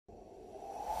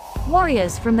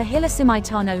Warriors from the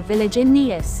Hilasimitano village in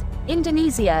Nias,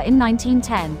 Indonesia in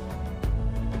 1910.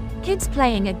 Kids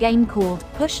playing a game called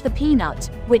Push the Peanut,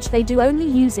 which they do only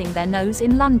using their nose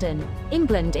in London,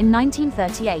 England in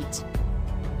 1938.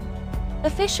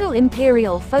 Official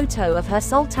imperial photo of Her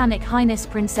Sultanic Highness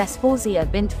Princess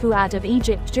Fawzia bint Fuad of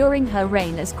Egypt during her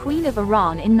reign as Queen of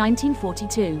Iran in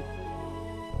 1942.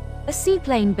 A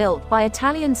seaplane built by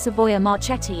Italian Savoia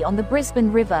Marchetti on the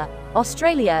Brisbane River,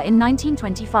 Australia in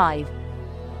 1925.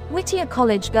 Whittier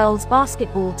College girls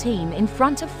basketball team in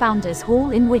front of Founders Hall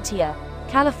in Whittier,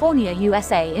 California,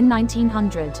 USA in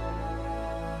 1900.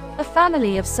 A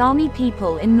family of Sami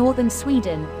people in northern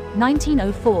Sweden,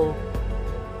 1904.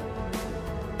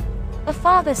 A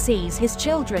father sees his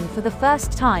children for the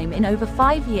first time in over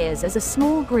 5 years as a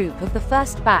small group of the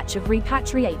first batch of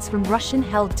repatriates from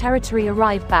Russian-held territory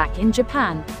arrive back in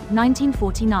Japan,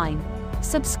 1949.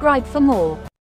 Subscribe for more.